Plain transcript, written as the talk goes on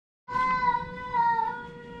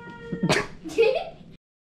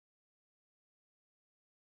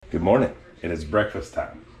Good morning. It is breakfast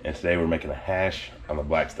time, and today we're making a hash on the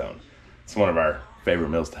Blackstone. It's one of our favorite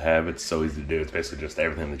meals to have. It's so easy to do. It's basically just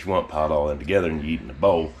everything that you want piled all in together and you eat in a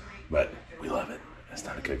bowl, but we love it. It's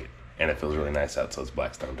time to cook it, and it feels really nice out, so it's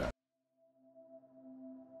Blackstone time.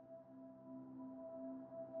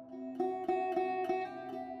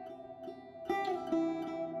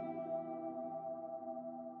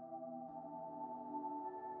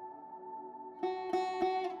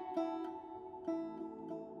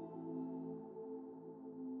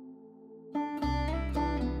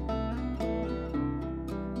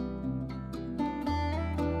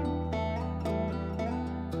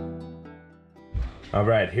 All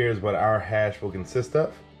right, here's what our hash will consist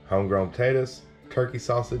of. Homegrown potatoes, turkey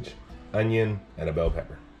sausage, onion, and a bell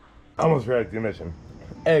pepper. Almost ready to mention.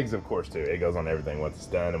 Eggs, of course, too. It goes on everything once it's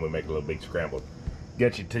done, and we make a little big scrambled.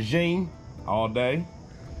 Get your tagine all day.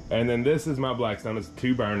 And then this is my Blackstone. It's a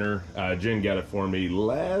 2-burner. Jen got it for me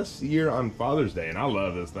last year on Father's Day, and I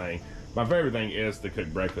love this thing. My favorite thing is to cook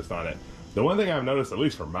breakfast on it. The one thing I've noticed, at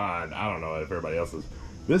least for mine, I don't know if everybody else's,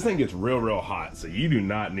 this thing gets real hot, so you do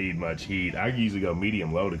not need much heat. I usually go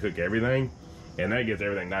medium-low to cook everything, and that gets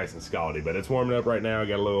everything nice and scaldy. But it's warming up right now. I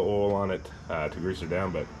got a little oil on it to grease it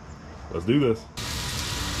down, but let's do this.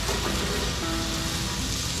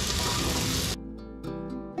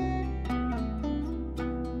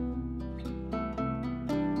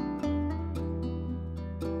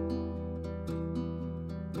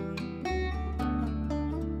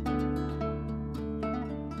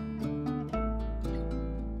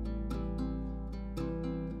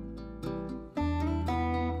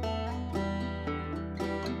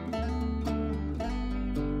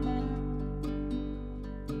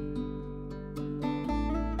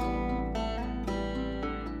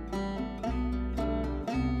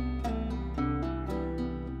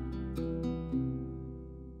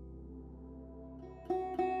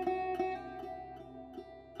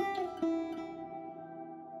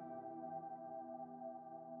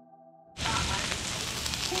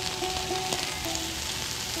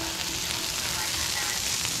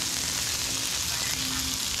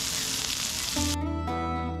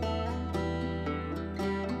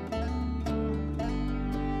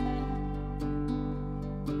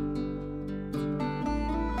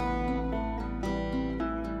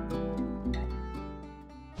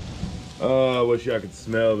 Oh, I wish y'all could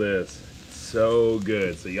smell this. It's so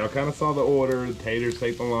good. So y'all kind of saw the order. The taters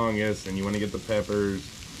take the longest, and you want to get the peppers,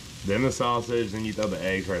 then the sausage, then you throw the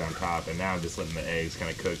eggs right on top. And now I'm just letting the eggs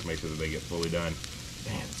kind of cook to make sure that they get fully done.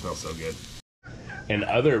 Man, it smells so good. And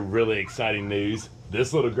other really exciting news,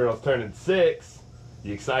 this little girl's turning 6.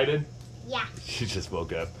 You excited? Yeah. She just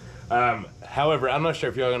woke up. However, I'm not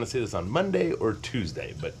sure if y'all are going to see this on Monday or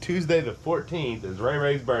Tuesday, but Tuesday the 14th is Ray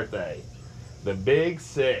Ray's birthday. The big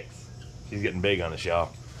 6. She's getting big on us, y'all.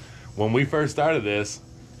 When we first started this,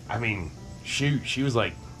 I mean, shoot, she was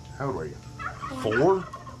like, how old were you? 4?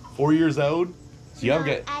 4 years old? So y'all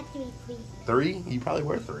get 3? You probably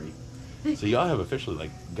were 3. So y'all have officially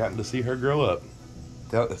like gotten to see her grow up.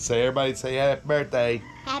 Everybody say happy birthday.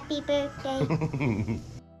 Happy birthday.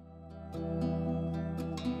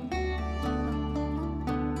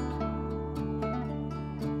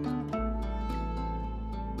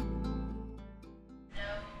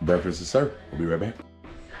 Breakfast is served. We'll be right back.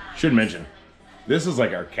 Should mention, this is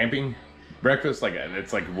like our camping breakfast. Like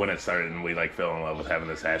it's like when it started, and we like fell in love with having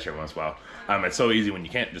this hash every once in a while. It's so easy when you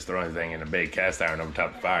can't just throw anything in a big cast iron over top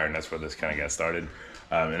of the fire, and that's where this kind of got started.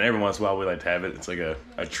 And every once in a while we like to have it. It's like a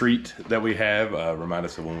treat that we have. Remind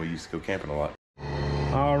us of when we used to go camping a lot.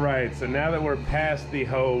 All right, so now that we're past the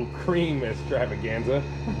whole cream extravaganza,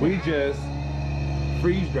 we just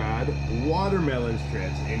freeze-dried watermelon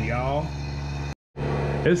strips, and y'all,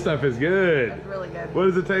 this stuff is good. It's really good. What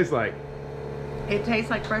does it taste like? It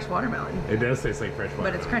tastes like fresh watermelon. It does taste like fresh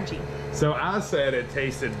watermelon. But it's crunchy. So I said it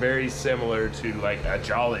tasted very similar to like a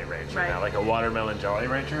Jolly Rancher, right. Now, like a watermelon Jolly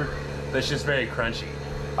Rancher. That's just very crunchy.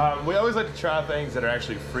 We always like to try things that are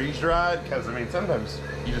actually freeze-dried, because I mean sometimes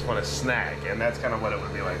you just want a snack, and that's kind of what it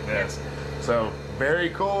would be like this. So very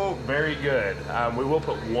cool, very good. We will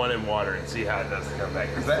put one in water and see how it does to come back.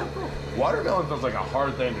 Because that watermelon feels like a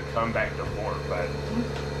hard thing to come back to form, but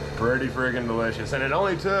pretty friggin' delicious. And it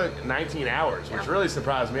only took 19 hours, which really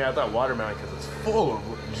surprised me. I thought watermelon, because it's full of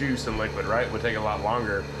juice and liquid, right, would take a lot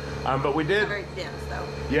longer. But we did. Very dense though.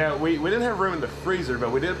 Yeah, we didn't have room in the freezer,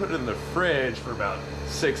 but we did put it in the fridge for about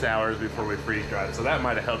 6 hours before we freeze dried. So that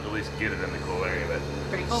might have helped at least get it in the cool area. But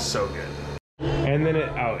pretty cool. So good. And then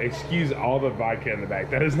excuse all the vodka in the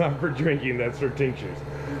back. That is not for drinking, that's for tinctures.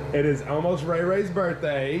 It is almost Ray Ray's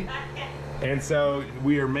birthday. And so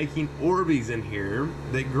we are making Orbeez in here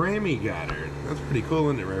that Grammy got her. That's pretty cool,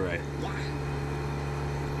 isn't it, Ray Ray?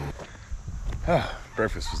 Yeah.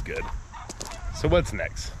 Breakfast was good. So what's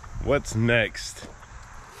next? What's next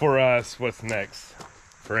for us? What's next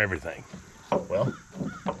for everything? Well,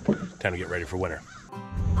 time to get ready for winter.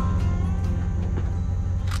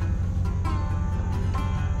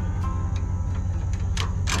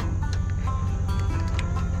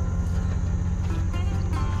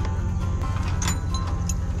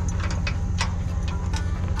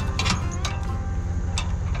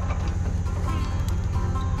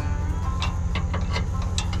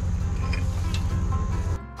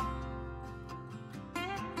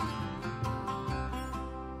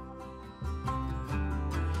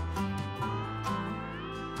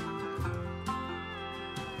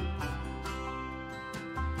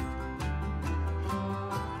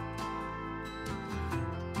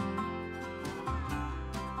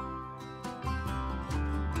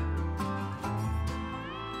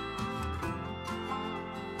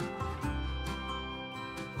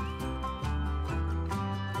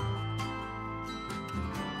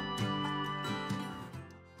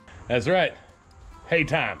 That's right, hay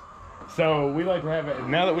time. So we like to have it,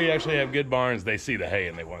 now that we actually have good barns, they see the hay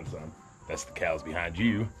and they want some. That's the cows behind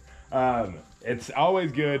you. It's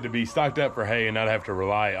always good to be stocked up for hay and not have to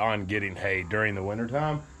rely on getting hay during the winter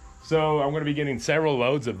time. So I'm gonna be getting several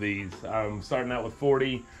loads of these. Starting out with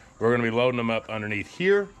 40. We're gonna be loading them up underneath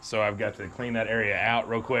here. So I've got to clean that area out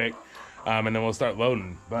real quick. And then we'll start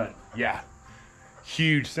loading. But yeah,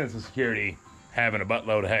 huge sense of security having a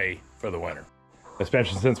buttload of hay for the winter.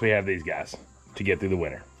 Especially since we have these guys to get through the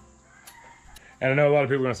winter. And I know a lot of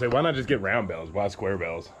people are gonna say, why not just get round bales? Why square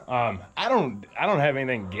bales? I don't have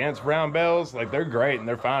anything against round bales. Like, they're great and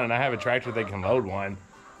they're fine, and I have a tractor that can load one.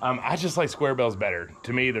 I just like square bales better.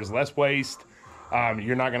 To me, there's less waste.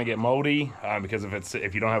 You're not gonna get moldy because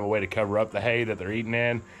if you don't have a way to cover up the hay that they're eating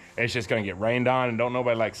in, it's just gonna get rained on, and don't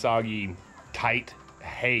nobody like soggy, tight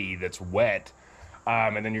hay that's wet.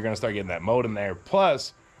 And then you're gonna start getting that mold in there.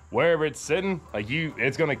 Plus, wherever it's sitting, like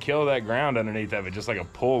it's gonna kill that ground underneath of it, just like a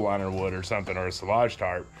pull liner would or something, or a silage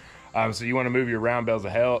tarp. So you wanna move your round bales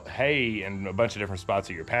of hay in a bunch of different spots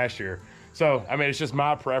of your pasture. So, I mean, it's just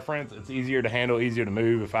my preference. It's easier to handle, easier to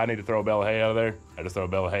move. If I need to throw a bale of hay out of there, I just throw a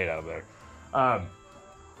bale of hay out of there.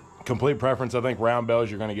 Complete preference, I think round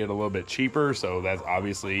bales, you're gonna get a little bit cheaper, so that's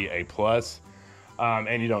obviously a plus.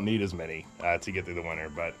 And you don't need as many to get through the winter,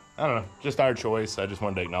 but I don't know, just our choice. I just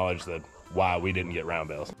wanted to acknowledge that why we didn't get round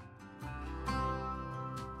bales.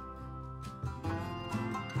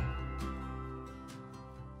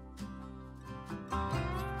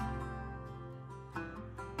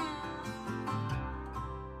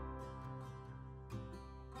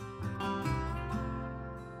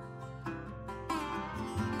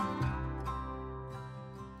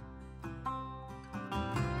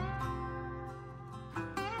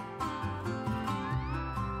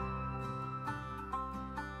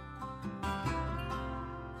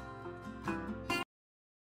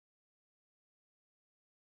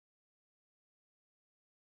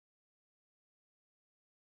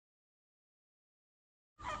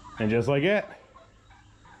 And just like that,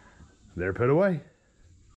 they're put away.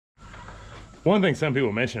 One thing some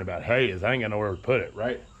people mention about hay is I ain't got nowhere to put it,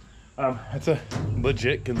 right? That's a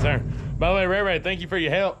legit concern. By the way, Ray Ray, thank you for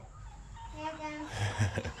your help.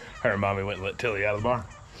 Her and Mommy went and let Tilly out of the barn.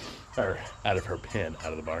 Or out of her pen,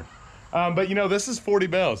 out of the barn. But you know, this is 40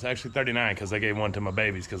 bales, actually 39, because I gave one to my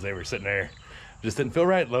babies because they were sitting there. Just didn't feel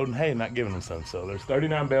right loading hay and not giving them some. So there's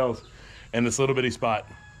 39 bales in this little bitty spot.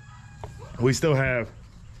 We still have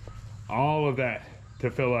all of that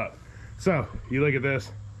to fill up. So you look at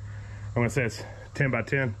this, I'm gonna say it's 10 by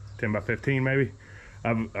 10, 10 by 15 maybe,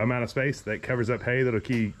 amount of space that covers up hay that'll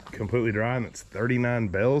keep completely dry, and it's 39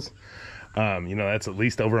 bales. You know, that's at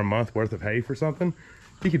least over a month worth of hay for something.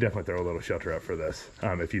 You could definitely throw a little shelter up for this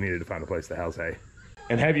if you needed to find a place to house hay.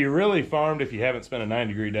 And have you really farmed if you haven't spent a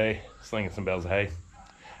 9-degree day slinging some bales of hay?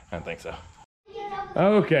 I don't think so.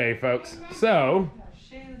 Okay, folks, so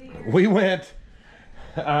we went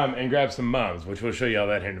and grabbed some mums, which we'll show you all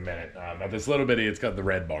that here in a minute. At this little bitty, it's got the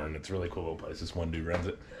red barn. It's a really cool little place. This one dude runs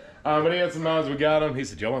it. But he had some mums, we got them. He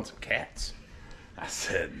said, y'all want some cats? I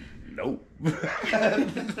said, nope.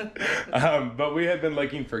 But we had been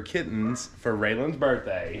looking for kittens for Raylan's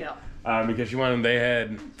birthday. Yeah. Because she wanted them. They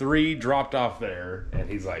had 3 dropped off there, and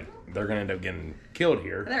he's like, they're gonna end up getting killed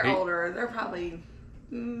here. They're older. They're probably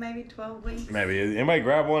Maybe 12 weeks. Maybe. Anybody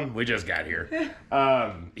grab one? We just got here.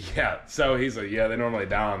 Yeah, so he's like, yeah, they normally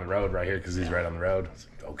die on the road right here because he's right on the road. I was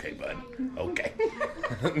like, okay, bud. Okay.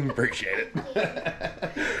 Appreciate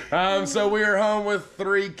it. So we are home with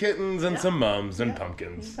 3 kittens and some mums and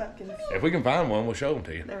pumpkins. If we can find one, we'll show them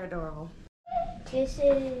to you. They're adorable. This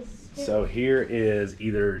is. So here is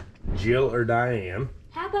either Jill or Diane.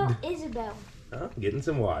 How about Isabel? Oh, getting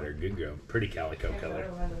some water. Good girl. Pretty calico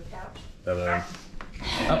color. Under the couch.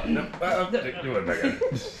 Oh, no. Do it back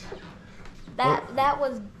up. That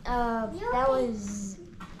was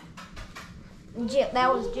Jill.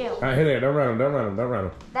 That was Jill. All right, hey there. Don't run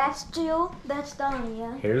them. That's Jill. That's Donnie.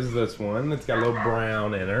 Yeah. Here's this one that's got a little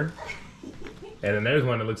brown in her. And then there's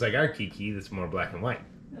one that looks like our Kiki that's more black and white.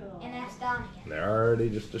 And that's Donnie. They're already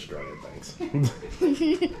just destroying things.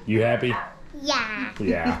 You happy? Yeah.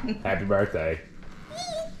 Yeah. Happy birthday.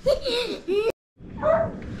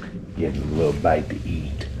 Give him a little bite to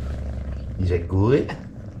eat. Is that good?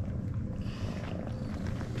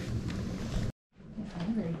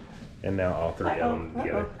 And now all 3 of them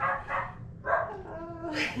together.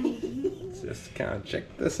 Just kind of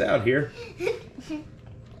check this out here.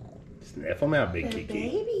 Sniff them out, Big Kiki.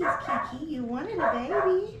 Babies, Kiki. You wanted a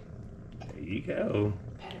baby. There you go.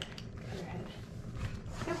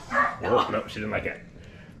 Oh, no, she didn't like it.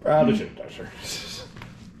 Probably shouldn't touch her.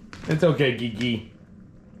 It's okay, Kiki.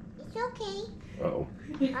 It's okay. Uh-oh.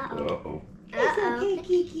 Uh-oh. Uh-oh. It's okay,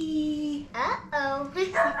 Kiki. Uh-oh.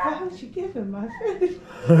 Why would you give him my food?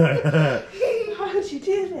 Why would you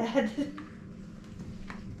do that?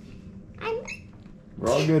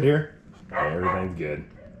 We're all good here. Everything's good.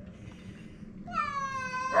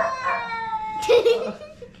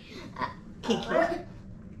 Kiki.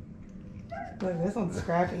 Look, this one's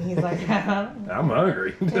scrapping. He's like, I don't know. I'm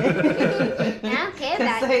hungry. I don't care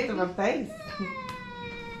about Say it to my face.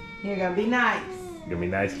 You're gonna be nice. Gonna be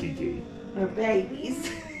nice, Kiki. We're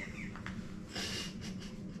babies.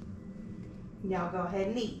 Y'all go ahead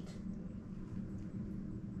and eat.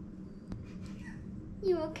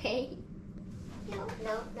 You okay? No.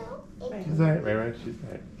 It's She's alright, right? She's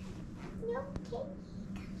alright. no, okay.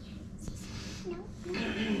 No.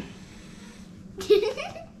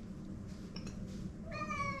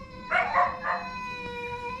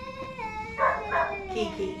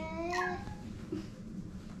 Kiki.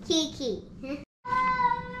 Kiki.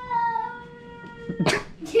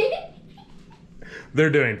 They're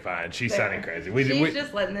doing fine. She's sounding crazy. She's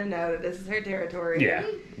just letting them know that this is her territory. Yeah.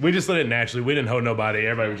 We just let it naturally. We didn't hold nobody.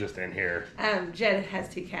 Everybody was just in here. Jed has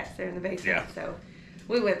 2 cats there in the basement, Yeah. so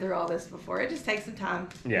we went through all this before. It just takes some time.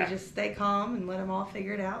 Yeah. You just stay calm and let them all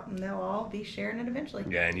figure it out, and they'll all be sharing it eventually.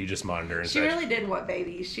 Yeah, and you just monitor and She such. really did want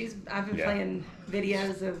babies. I've been playing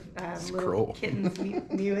videos of little cruel. kittens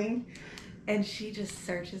mewing, and she just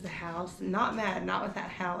searches the house. Not mad, not with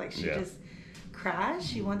that howl. Like she just cries.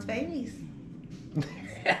 She wants babies.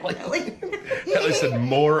 Ellie said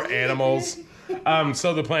more animals.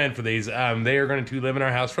 So the plan for these, they are going to live in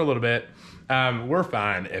our house for a little bit. We're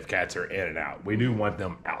fine if cats are in and out. We do want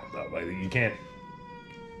them out though. Like you can't.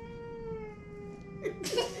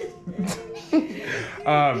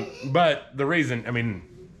 But the reason, I mean,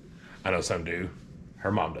 I know some do.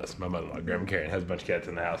 Her mom does. My mother-in-law, Grandma Karen, has a bunch of cats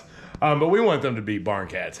in the house. But we want them to be barn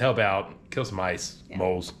cats, help out, kill some mice,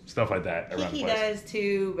 moles, stuff like that around the Kiki place. does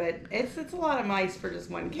too, but it's a lot of mice for just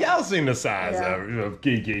one cat. Y'all seen the size of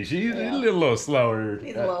Kiki. She's a little slower.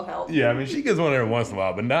 Needs a little help. Yeah, I mean, she gets one every once in a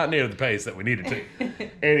while, but not near the pace that we needed to.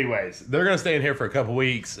 Anyways, they're going to stay in here for a couple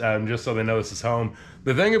weeks, just so they know this is home.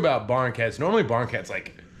 The thing about barn cats, normally barn cats,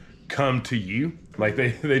 like, come to you. Like,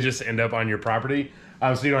 they just end up on your property.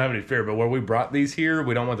 So you don't have any fear. But where we brought these here,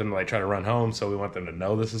 we don't want them to, like, try to run home, so we want them to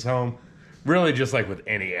know this is home. Really, just like with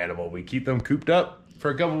any animal, we keep them cooped up for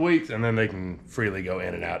a couple weeks, and then they can freely go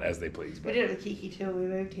in and out as they please. We did it with Kiki too. We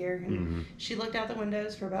moved here, and she looked out the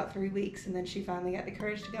windows for about 3 weeks, and then she finally got the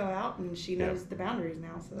courage to go out, and she knows the boundaries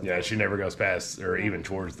now. So yeah, she never goes past or even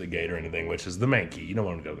towards the gate or anything, which is the main key. You don't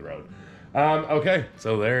want them to go to the road. Okay,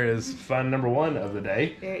 so there is fun number 1 of the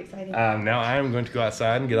day. very exciting. Now I am going to go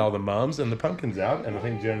outside and get all the mums and the pumpkins out, and I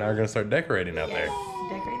think Jen and I are going to start decorating out there.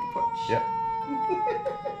 Decorate the porch. Yep.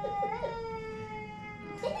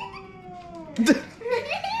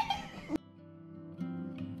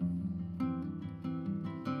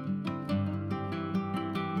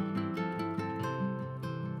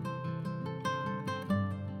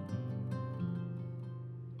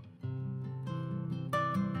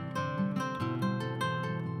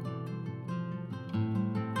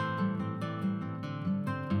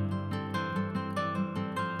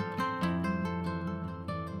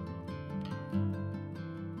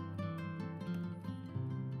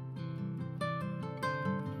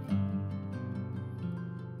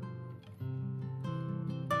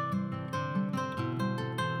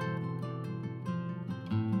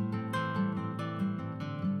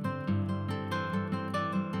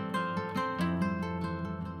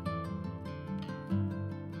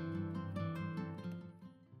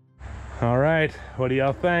 All right, what do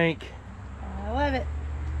y'all think? I love it.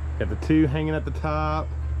 Got the two hanging at the top.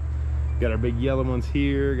 Got our big yellow ones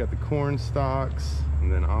here. Got the corn stalks.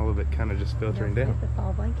 And then all of it kind of just filtering down. The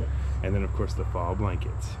fall blankets. And then of course the fall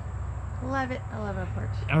blankets. Love it. I love our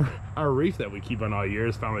porch. Our wreath that we keep on all year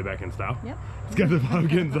is finally back in style. Yep. It's got the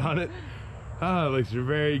pumpkins on it. Oh, it looks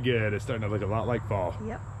very good. It's starting to look a lot like fall.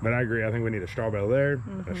 Yep. But I agree. I think we need a straw bale there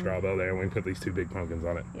and a straw bale there, and we can put these two big pumpkins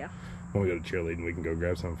on it. Yeah. When we go to cheerleading, we can go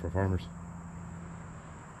grab some for farmers.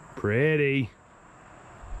 Pretty.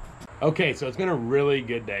 Okay, so it's been a really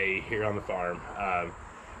good day here on the farm. I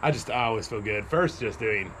always feel good. First, just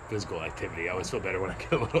doing physical activity. I always feel better when I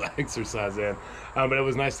get a little exercise in. But it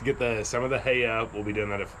was nice to get some of the hay up. We'll be doing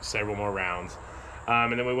that several more rounds.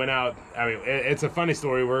 And then we went out. I mean, it's a funny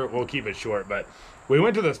story. We'll keep it short, but we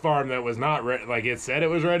went to this farm that was not ready. Like it said it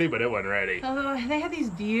was ready, but it wasn't ready. Oh, they had these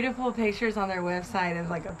beautiful pictures on their website of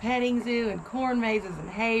like a petting zoo and corn mazes and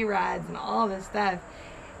hay rides and all this stuff.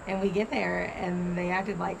 And we get there, and they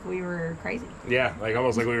acted like we were crazy. Yeah, like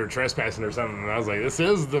almost like we were trespassing or something. And I was like, "This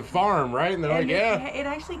is the farm, right?" And they're like, "Yeah." It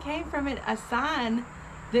actually came from a sign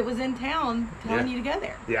that was in town telling you to go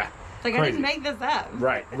there. Yeah. It's like, crazy. I didn't make this up.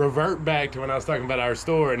 Right. Revert back to when I was talking about our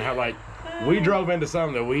store and how like we drove into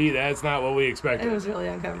something that's not what we expected. It was really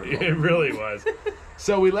uncomfortable. It really was.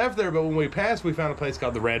 So we left there, but when we passed, we found a place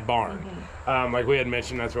called the Red Barn. Like we had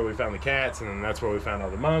mentioned, that's where we found the cats, and then that's where we found all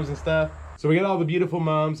the mums and stuff. So we got all the beautiful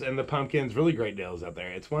mums and the pumpkins, really great deals out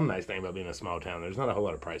there. It's one nice thing about being a small town. There's not a whole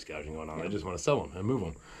lot of price gouging going on. They just want to sell them and move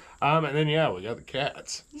them. And then, yeah, we got the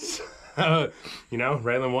cats. You know,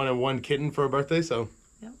 Raylan wanted one kitten for her birthday, so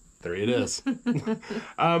yep. 3 it is.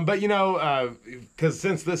 But, you know, because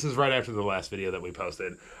since this is right after the last video that we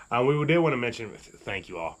posted, we did want to mention, thank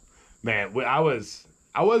you all. Man,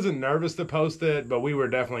 I wasn't nervous to post it, but we were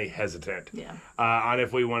definitely hesitant on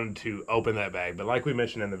if we wanted to open that bag. But like we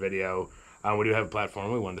mentioned in the video, we do have a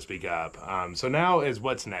platform. We wanted to speak up. So now is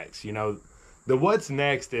what's next. You know, the what's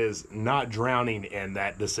next is not drowning in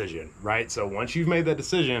that decision, right? So once you've made that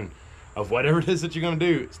decision of whatever it is that you're going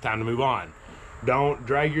to do, it's time to move on. Don't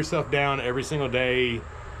drag yourself down every single day,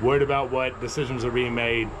 worried about what decisions are being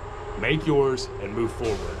made. Make yours and move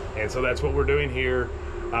forward. And so that's what we're doing here.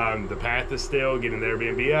 The path is still getting the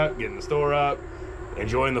Airbnb up, getting the store up,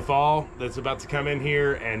 enjoying the fall that's about to come in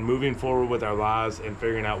here, and moving forward with our lives and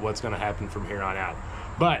figuring out what's going to happen from here on out.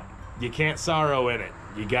 But you can't sorrow in it.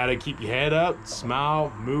 You got to keep your head up,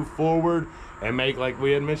 smile, move forward, and make, like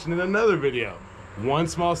we had mentioned in another video, one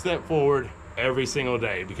small step forward every single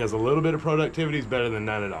day, because a little bit of productivity is better than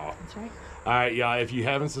none at all. That's right. All right, y'all, if you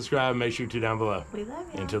haven't subscribed, make sure to down below. We love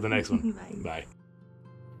you. Until the next one. Bye. Bye.